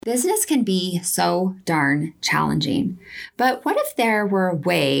Business can be so darn challenging, but what if there were a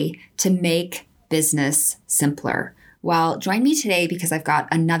way to make business simpler? Well, join me today because I've got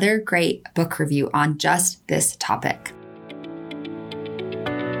another great book review on just this topic.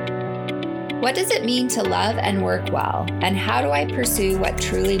 What does it mean to love and work well? And how do I pursue what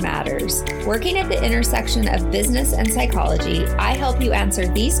truly matters? Working at the intersection of business and psychology, I help you answer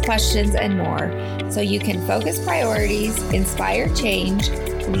these questions and more so you can focus priorities, inspire change,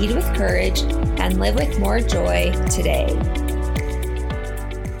 lead with courage, and live with more joy today.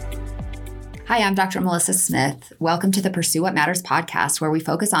 Hi, I'm Dr. Melissa Smith. Welcome to the Pursue What Matters podcast, where we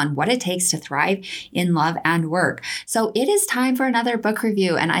focus on what it takes to thrive in love and work. So it is time for another book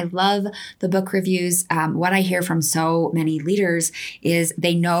review, and I love the book reviews. What I hear from so many leaders is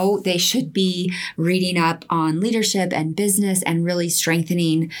they know they should be reading up on leadership and business and really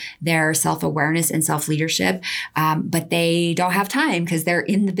strengthening their self-awareness and self-leadership, but they don't have time because they're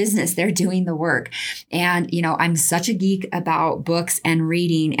in the business, they're doing the work. And, I'm such a geek about books and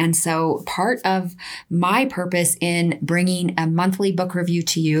reading, and so part of my purpose in bringing a monthly book review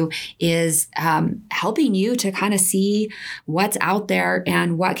to you is helping you to kind of see what's out there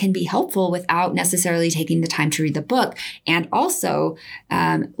and what can be helpful without necessarily taking the time to read the book, and also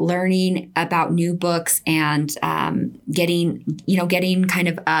learning about new books and getting kind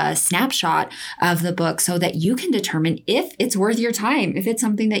of a snapshot of the book so that you can determine if it's worth your time, if it's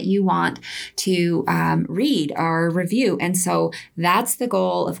something that you want to read or review. And so that's the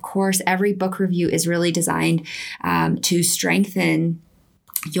goal. Of course, every book review is really designed to strengthen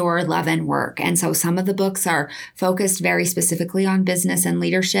your love and work. And so some of the books are focused very specifically on business and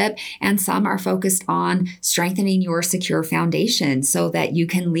leadership, and some are focused on strengthening your secure foundation so that you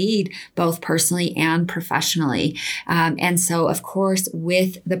can lead both personally and professionally. And so, of course,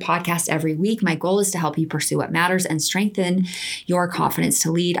 with the podcast every week, my goal is to help you pursue what matters and strengthen your confidence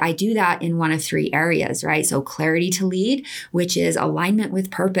to lead. I do that in one of three areas, right? So clarity to lead, which is alignment with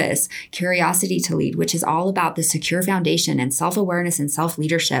purpose; curiosity to lead, which is all about the secure foundation and self-awareness and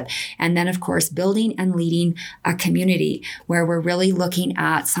self-leadership. And then, of course, building and leading a community, where we're really looking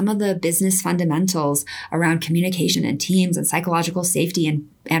at some of the business fundamentals around communication and teams and psychological safety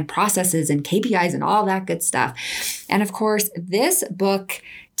and processes and KPIs and all that good stuff. And of course, this book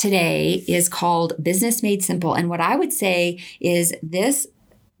today is called Business Made Simple. And what I would say is this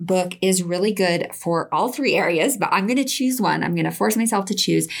book is really good for all three areas, but I'm going to choose one. I'm going to force myself to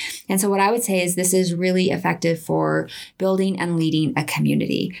choose. And so what I would say is this is really effective for building and leading a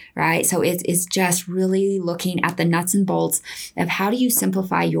community, right? So it's just really looking at the nuts and bolts of how do you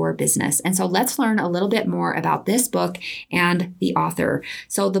simplify your business. And so let's learn a little bit more about this book and the author.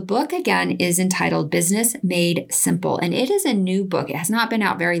 So the book, again, is entitled Business Made Simple, and it is a new book. It has not been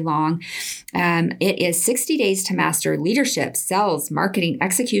out very long. It is 60 Days to Master Leadership, Sales, Marketing,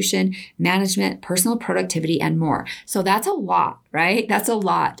 Execution, management, personal productivity, and more. So that's a lot, right? That's a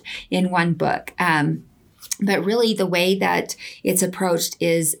lot in one book. But really the way that it's approached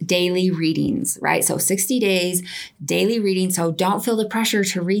is daily readings, right? So 60 days, daily reading. So don't feel the pressure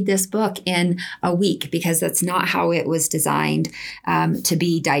to read this book in a week, because that's not how it was designed to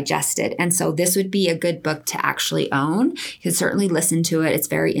be digested. And so this would be a good book to actually own. You can certainly listen to it. It's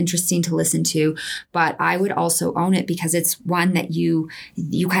very interesting to listen to, but I would also own it because it's one that you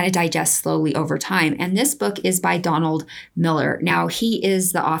kind of digest slowly over time. And this book is by Donald Miller. Now, he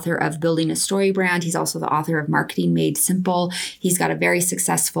is the author of Building a Story Brand. He's also the author of Marketing Made Simple. He's got a very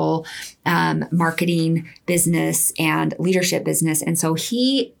successful marketing business and leadership business. And so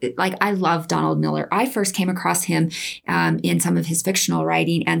I love Donald Miller. I first came across him in some of his fictional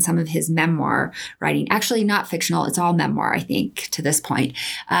writing and some of his memoir writing. Actually, not fictional. It's all memoir, I think, to this point.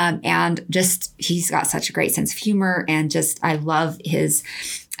 And just, he's got such a great sense of humor, and just, I love his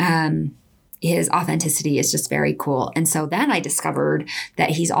authenticity is just very cool. And so then I discovered that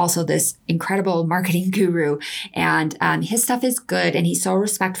he's also this incredible marketing guru, and his stuff is good, and he's so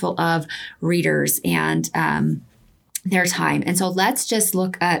respectful of readers and their time. And so let's just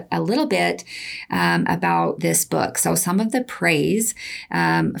look at a little bit about this book. So some of the praise.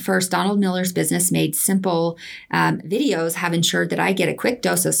 First, Donald Miller's Business Made Simple videos have ensured that I get a quick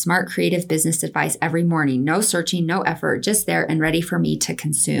dose of smart, creative business advice every morning. No searching, no effort, just there and ready for me to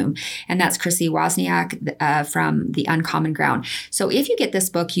consume. And that's Chrissy Wozniak from The Uncommon Ground. So if you get this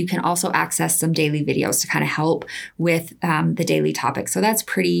book, you can also access some daily videos to kind of help with the daily topics. So that's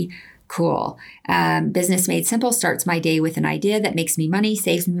pretty cool. Business Made Simple starts my day with an idea that makes me money,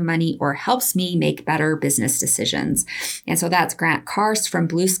 saves me money, or helps me make better business decisions. And so that's Grant Karst from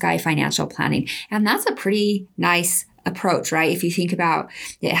Blue Sky Financial Planning. And that's a pretty nice approach, right? If you think about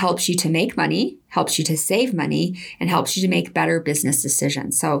it, helps you to make money, helps you to save money, and helps you to make better business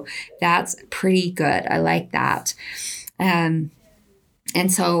decisions. So that's pretty good. I like that. And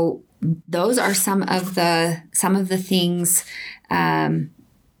so those are some of the things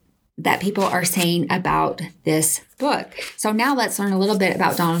that people are saying about this book. So now let's learn a little bit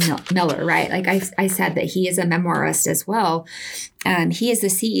about Donald Miller, right? Like I said that he is a memoirist as well. He is the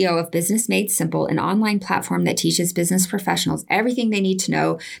CEO of Business Made Simple, an online platform that teaches business professionals everything they need to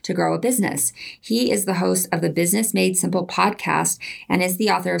know to grow a business. He is the host of the Business Made Simple podcast and is the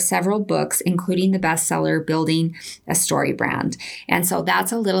author of several books, including the bestseller Building a Story Brand. And so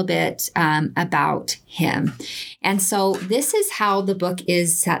that's a little bit about him. And so this is how the book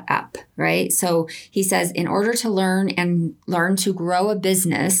is set up, right? So he says, in order to learn to grow a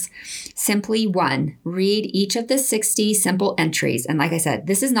business, simply 1, read each of the 60 simple entries. And like I said,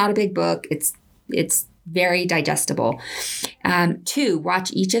 this is not a big book. It's very digestible. 2,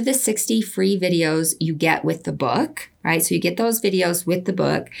 watch each of the 60 free videos you get with the book, right? So you get those videos with the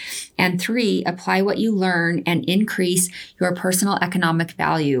book. And 3, apply what you learn and increase your personal economic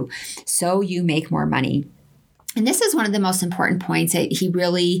value so you make more money. And this is one of the most important points. He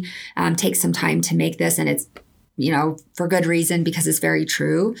really takes some time to make this, and it's, for good reason, because it's very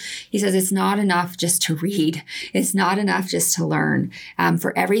true. He says it's not enough just to read. It's not enough just to learn.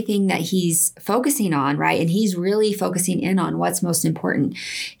 For everything that he's focusing on, right? And he's really focusing in on what's most important.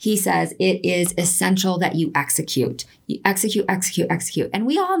 He says it is essential that you execute. You execute. And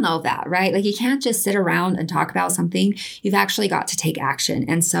we all know that, right? Like you can't just sit around and talk about something. You've actually got to take action.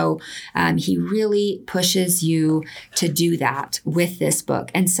 And so he really pushes you to do that with this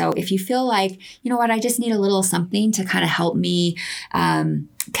book. And so if you feel like, I just need a little something to kind of help me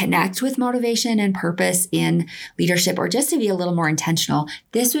connect with motivation and purpose in leadership, or just to be a little more intentional,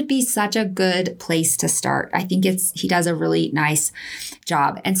 this would be such a good place to start. I think he does a really nice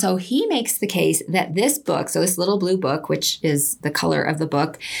job. And so he makes the case that this book, so this little blue book, which is the color of the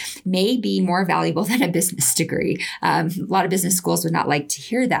book, may be more valuable than a business degree. A lot of business schools would not like to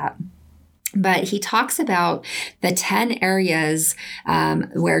hear that. But he talks about the 10 areas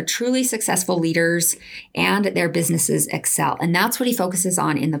where truly successful leaders and their businesses excel. And that's what he focuses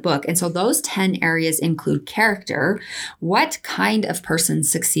on in the book. And so those 10 areas include character. What kind of person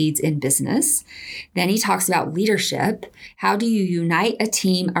succeeds in business? Then he talks about leadership. How do you unite a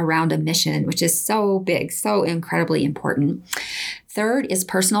team around a mission, which is so big, so incredibly important. 3rd is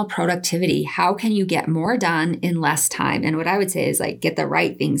personal productivity. How can you get more done in less time? And what I would say is get the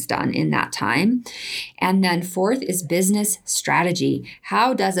right things done in that time. And then 4th is business strategy.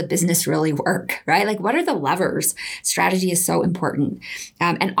 How does a business really work, right? What are the levers? Strategy is so important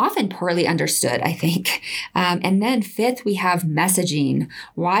and often poorly understood, I think. And then 5th, we have messaging.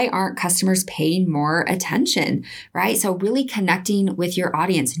 Why aren't customers paying more attention, right? So really connecting with your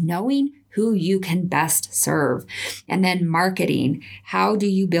audience, knowing who you can best serve. And then marketing. How do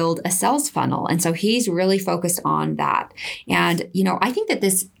you build a sales funnel? And so he's really focused on that. And, I think that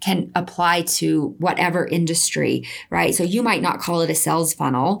this can apply to whatever industry, right? So you might not call it a sales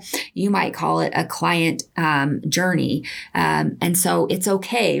funnel. You might call it a client journey. And so it's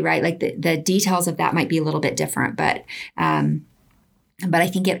okay, right? The details of that might be a little bit different, but I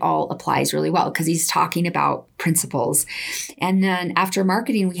think it all applies really well because he's talking about principles. And then after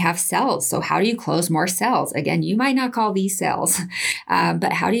marketing, we have sales. So how do you close more sales? Again, you might not call these sales,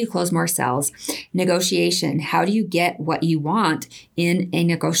 but how do you close more sales? Negotiation. How do you get what you want in a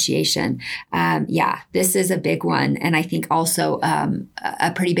negotiation? This is a big one. And I think also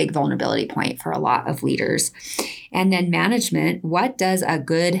a pretty big vulnerability point for a lot of leaders. And then management. What does a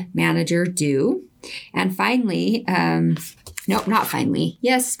good manager do? And finally, nope, not finally.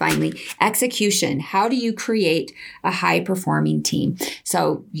 Yes, finally. Execution. How do you create a high-performing team?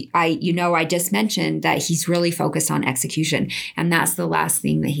 So I just mentioned that he's really focused on execution. And that's the last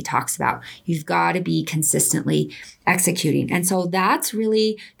thing that he talks about. You've got to be consistently executing. And so that's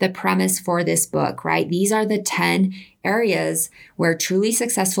really the premise for this book, right? These are the 10 areas where truly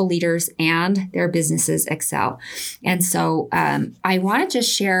successful leaders and their businesses excel. And so I want to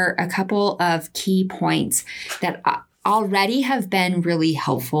just share a couple of key points that already have been really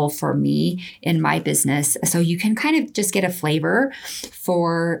helpful for me in my business. So you can kind of just get a flavor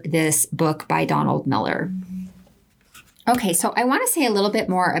for this book by Donald Miller. Okay, so I want to say a little bit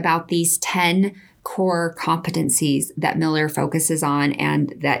more about these 10 core competencies that Miller focuses on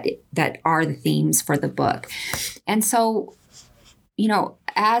and that are the themes for the book. And so,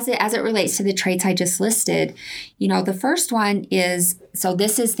 as it relates to the traits I just listed, the first one is, so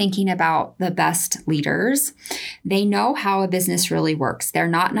this is thinking about the best leaders. They know how a business really works. They're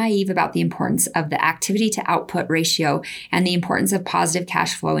not naive about the importance of the activity to output ratio and the importance of positive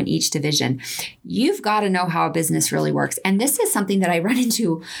cash flow in each division. You've got to know how a business really works. And this is something that I run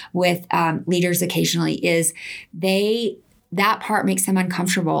into with leaders occasionally, is that part makes them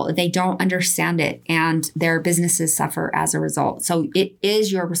uncomfortable. They don't understand it, and their businesses suffer as a result. So it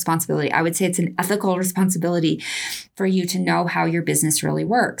is your responsibility. I would say it's an ethical responsibility for you to know how your business really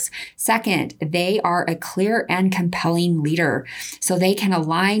works. Second, they are a clear and compelling leader. So they can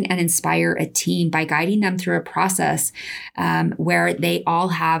align and inspire a team by guiding them through a process where they all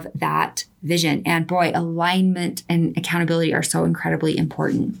have that vision. And boy, alignment and accountability are so incredibly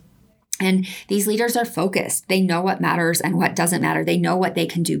important. And these leaders are focused. They know what matters and what doesn't matter. They know what they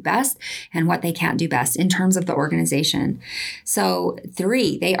can do best and what they can't do best in terms of the organization. So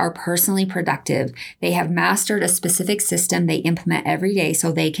 3, they are personally productive. They have mastered a specific system they implement every day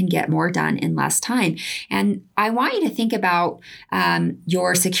so they can get more done in less time. And I want you to think about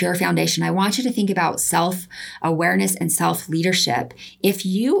your secure foundation. I want you to think about self-awareness and self-leadership. If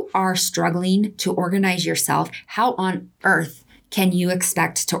you are struggling to organize yourself, how on earth can you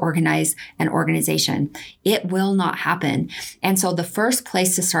expect to organize an organization? It will not happen. And so the first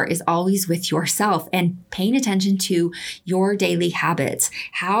place to start is always with yourself and paying attention to your daily habits.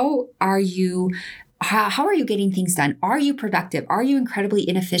 How are you getting things done? Are you productive? Are you incredibly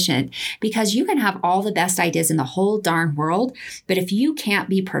inefficient? Because you can have all the best ideas in the whole darn world, but if you can't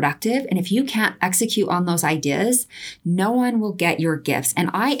be productive and if you can't execute on those ideas, no one will get your gifts.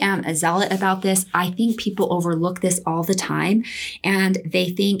 And I am a zealot about this. I think people overlook this all the time, and they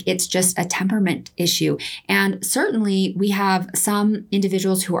think it's just a temperament issue. And certainly we have some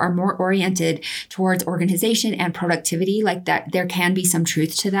individuals who are more oriented towards organization and productivity, like that. There can be some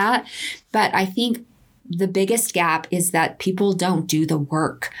truth to that. But I think the biggest gap is that people don't do the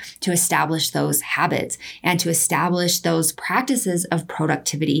work to establish those habits and to establish those practices of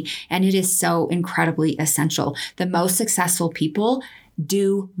productivity. And it is so incredibly essential. The most successful people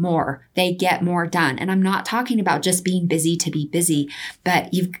do more. They get more done. And I'm not talking about just being busy to be busy,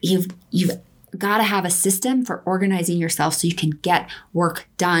 but you've got to have a system for organizing yourself so you can get work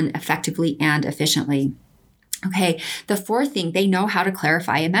done effectively and efficiently. Okay, the 4th thing, they know how to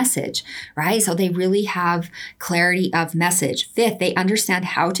clarify a message, right? So they really have clarity of message. 5th, they understand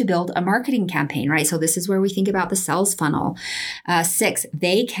how to build a marketing campaign, right? So this is where we think about the sales funnel. 6th,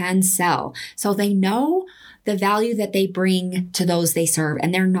 they can sell. So they know the value that they bring to those they serve,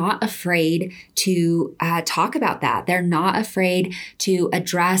 and they're not afraid to talk about that. They're not afraid to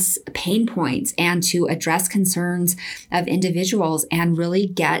address pain points and to address concerns of individuals and really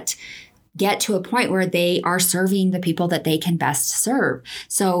get to a point where they are serving the people that they can best serve.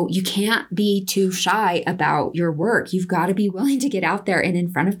 So you can't be too shy about your work. You've got to be willing to get out there and in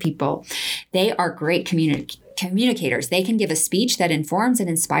front of people. They are great communicators. They can give a speech that informs and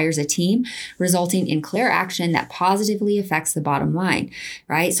inspires a team, resulting in clear action that positively affects the bottom line,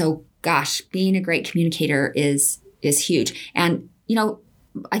 right? So gosh, being a great communicator is huge. And,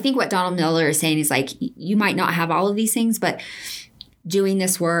 I think what Donald Miller is saying is like, you might not have all of these things, but doing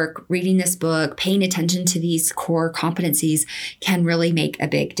this work, reading this book, paying attention to these core competencies can really make a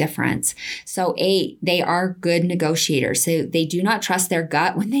big difference. So 8, they are good negotiators. So they do not trust their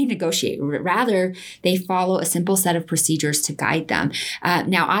gut when they negotiate. Rather, they follow a simple set of procedures to guide them.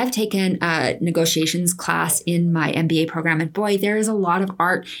 Now, I've taken a negotiations class in my MBA program, and boy, there is a lot of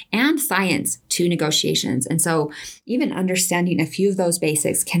art and science to negotiations. And so even understanding a few of those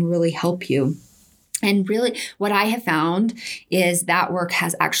basics can really help you. And really, what I have found is that work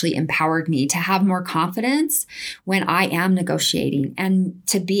has actually empowered me to have more confidence when I am negotiating and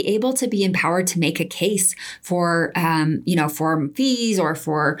to be able to be empowered to make a case for, for fees or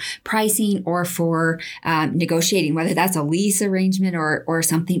for pricing or for negotiating, whether that's a lease arrangement or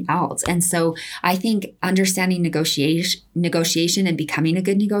something else. And so I think understanding negotiation and becoming a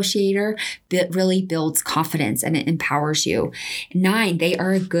good negotiator really builds confidence and it empowers you. 9, they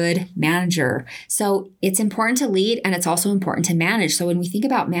are a good manager. So it's important to lead and it's also important to manage. So when we think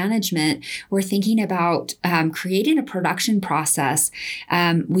about management, we're thinking about creating a production process.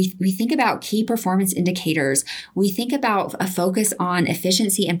 We think about key performance indicators. We think about a focus on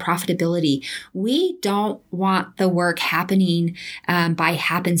efficiency and profitability. We don't want the work happening by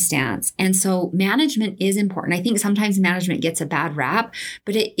happenstance. And so management is important. I think sometimes management gets a bad rap,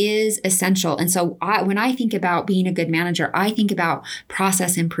 but it is essential. And so when I think about being a good manager, I think about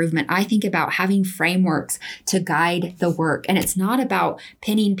process improvement. I think about having frameworks to guide the work. And it's not about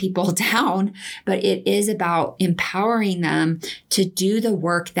pinning people down, but it is about empowering them to do the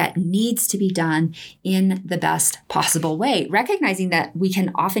work that needs to be done in the best possible way, recognizing that we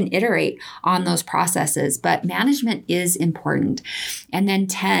can often iterate on those processes, but management is important. And then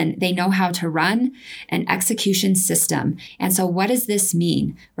 10, they know how to run an execution system. And so what does this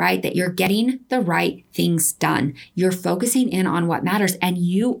mean, right? That you're getting the right things done. You're focusing in on what matters, and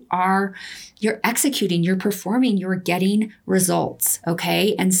you're executing, you're performing, you're getting results.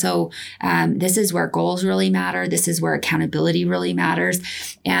 Okay. And so this is where goals really matter. This is where accountability really matters.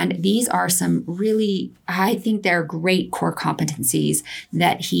 And these are some really, I think they're great core competencies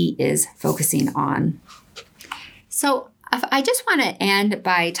that he is focusing on. So I just want to end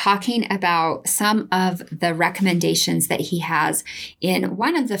by talking about some of the recommendations that he has in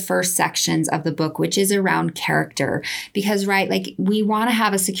one of the first sections of the book, which is around character. Because, right, like we want to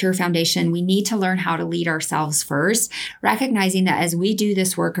have a secure foundation. We need to learn how to lead ourselves first, recognizing that as we do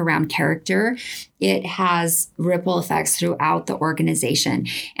this work around character, it has ripple effects throughout the organization.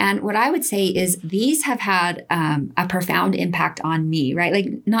 And what I would say is these have had a profound impact on me, right? Like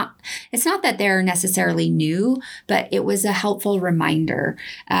it's not that they're necessarily new, but it was a helpful reminder.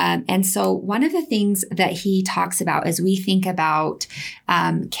 And so one of the things that he talks about as we think about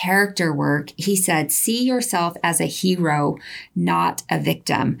character work, he said, see yourself as a hero, not a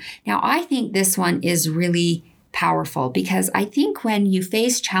victim. Now, I think this one is really powerful because I think when you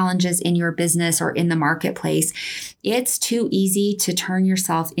face challenges in your business or in the marketplace, it's too easy to turn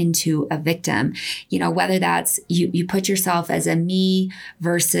yourself into a victim. You know, whether that's you put yourself as a me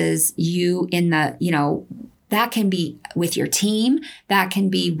versus you in the, that can be with your team, that can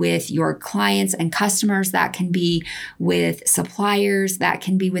be with your clients and customers, that can be with suppliers, that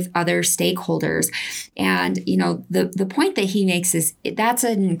can be with other stakeholders. And, the point that he makes is that's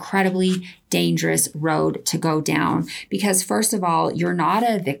an incredibly dangerous road to go down because, first of all, you're not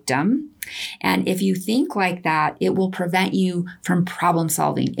a victim. And if you think like that, it will prevent you from problem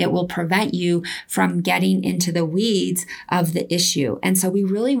solving. It will prevent you from getting into the weeds of the issue. And so we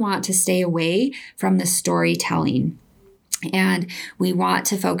really want to stay away from the storytelling. And we want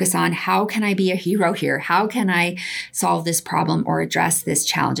to focus on how can I be a hero here? How can I solve this problem or address this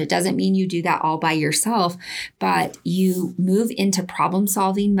challenge? It doesn't mean you do that all by yourself, but you move into problem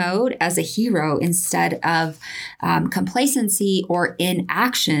solving mode as a hero instead of complacency or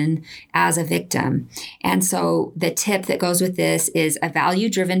inaction as a victim. And so the tip that goes with this is a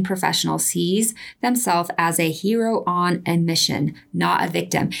value-driven professional sees themselves as a hero on a mission, not a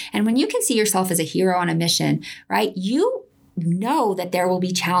victim. And when you can see yourself as a hero on a mission, right, you know that there will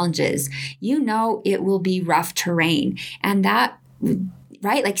be challenges. You know it will be rough terrain. And that,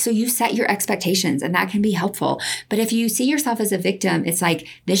 right? Like, so you set your expectations and that can be helpful. But if you see yourself as a victim, it's like,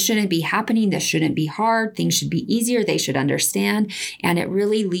 this shouldn't be happening. This shouldn't be hard. Things should be easier. They should understand. And it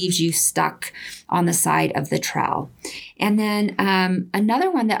really leaves you stuck on the side of the trail. And then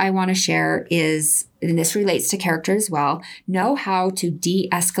another one that I want to share is, and this relates to character as well, know how to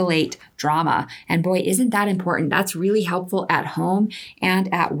de-escalate drama. And boy, isn't that important? That's really helpful at home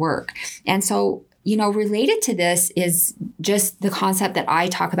and at work. And so, related to this is just the concept that I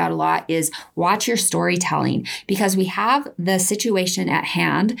talk about a lot is watch your storytelling, because we have the situation at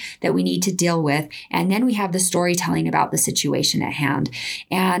hand that we need to deal with. And then we have the storytelling about the situation at hand.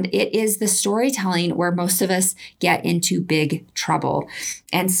 And it is the storytelling where most of us get into big trouble.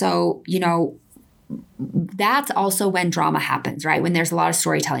 And so, that's also when drama happens, right? When there's a lot of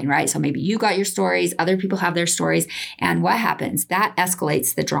storytelling, right? So maybe you got your stories, other people have their stories, and what happens? That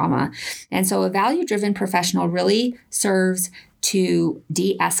escalates the drama. And so a value-driven professional really serves to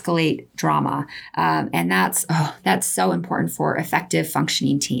de-escalate drama. And that's so important for effective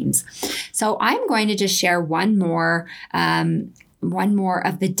functioning teams. So I'm going to just share one more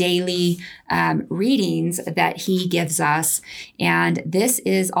of the daily readings that he gives us. And this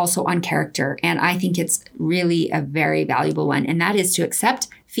is also on character. And I think it's really a very valuable one. And that is to accept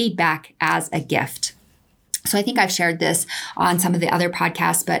feedback as a gift. So I think I've shared this on some of the other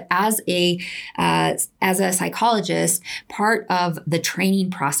podcasts, but as a psychologist, part of the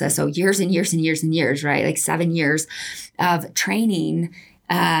training process, so years and years and years and years, right? Like 7 years of training,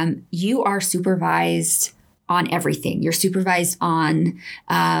 you are supervised on everything. You're supervised on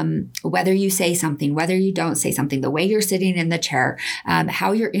whether you say something, whether you don't say something, the way you're sitting in the chair,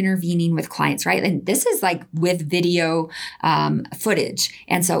 how you're intervening with clients, right? And this is like with video footage.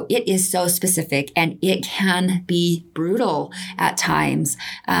 And so it is so specific and it can be brutal at times.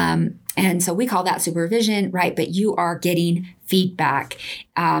 And so we call that supervision, right? But you are getting feedback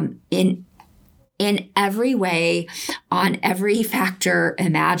in every way, on every factor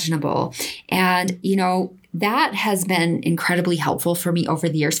imaginable. And, that has been incredibly helpful for me over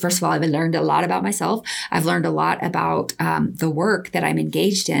the years. First of all, I've learned a lot about myself. I've learned a lot about the work that I'm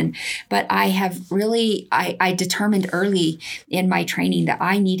engaged in. But I have really, I determined early in my training that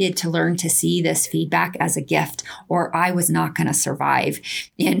I needed to learn to see this feedback as a gift, or I was not going to survive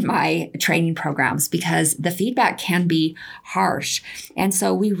in my training programs, because the feedback can be harsh. And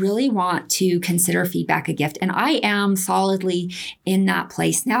so we really want to consider feedback a gift. And I am solidly in that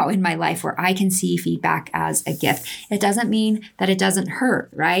place now in my life where I can see feedback as a gift. It doesn't mean that it doesn't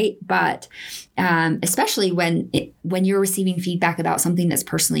hurt, right? But especially when you're receiving feedback about something that's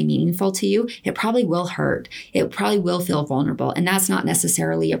personally meaningful to you, it probably will hurt. It probably will feel vulnerable, and that's not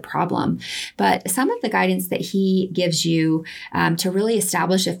necessarily a problem. But some of the guidance that he gives you to really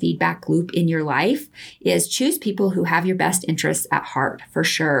establish a feedback loop in your life is choose people who have your best interests at heart, for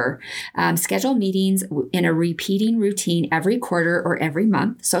sure. Schedule meetings in a repeating routine every quarter or every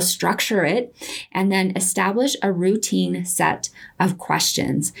month. So structure it, and then establish a routine set of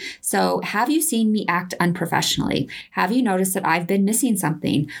questions. So, have you seen me act unprofessionally? Have you noticed that I've been missing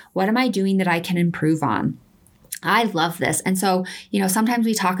something? What am I doing that I can improve on? I love this. And so, sometimes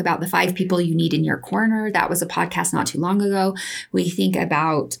we talk about the 5 people you need in your corner. That was a podcast not too long ago. We think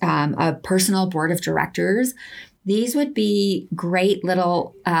about a personal board of directors. These would be great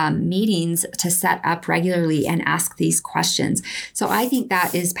little meetings to set up regularly and ask these questions. So I think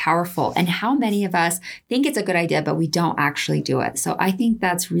that is powerful. And how many of us think it's a good idea, but we don't actually do it? So I think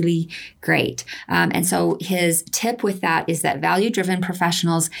that's really great. And so his tip with that is that value-driven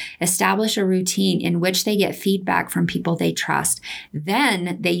professionals establish a routine in which they get feedback from people they trust.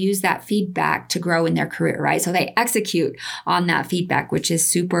 Then they use that feedback to grow in their career, right? So they execute on that feedback, which is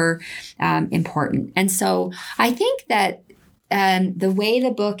super important. And so I think that the way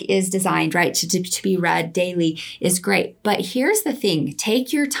the book is designed, right, to be read daily is great. But here's the thing,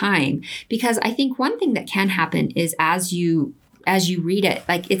 take your time, because I think one thing that can happen is as you read it,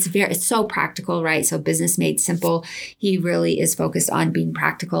 like it's so practical, right? So Business Made Simple, he really is focused on being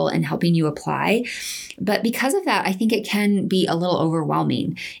practical and helping you apply. But because of that, I think it can be a little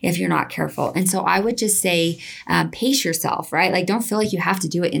overwhelming if you're not careful. And so I would just say, pace yourself, right? Like don't feel like you have to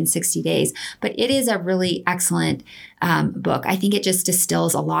do it in 60 days, but it is a really excellent book. I think it just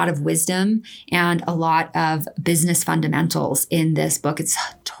distills a lot of wisdom and a lot of business fundamentals in this book. It's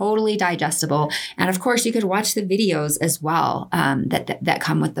totally digestible. And of course, you could watch the videos as well that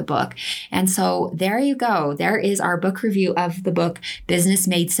come with the book. And so there you go. There is our book review of the book, Business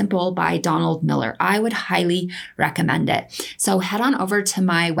Made Simple by Donald Miller. I would highly recommend it. So head on over to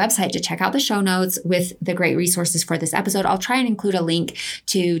my website to check out the show notes with the great resources for this episode. I'll try and include a link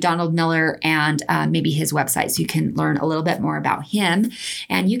to Donald Miller and maybe his website so you can learn a little bit more about him.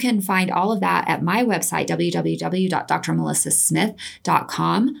 And you can find all of that at my website,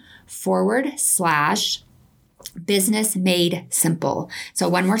 www.drmelissasmith.com/Business Made Simple. So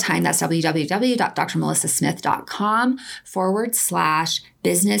one more time, that's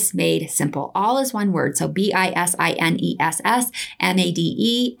www.drmelissasmith.com/Business Made Simple. All is one word. So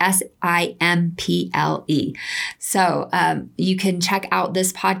BISINESSMADESIMPLE. So you can check out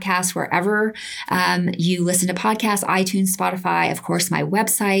this podcast wherever you listen to podcasts, iTunes, Spotify, of course, my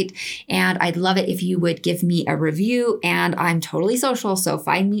website. And I'd love it if you would give me a review. And I'm totally social, so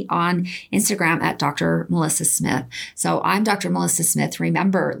find me on Instagram at Dr. Melissa Smith. So I'm Dr. Melissa Smith.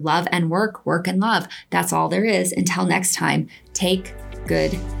 Remember, love and work, work and love. That's all there is. Until next time, take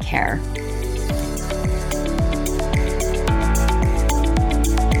good care.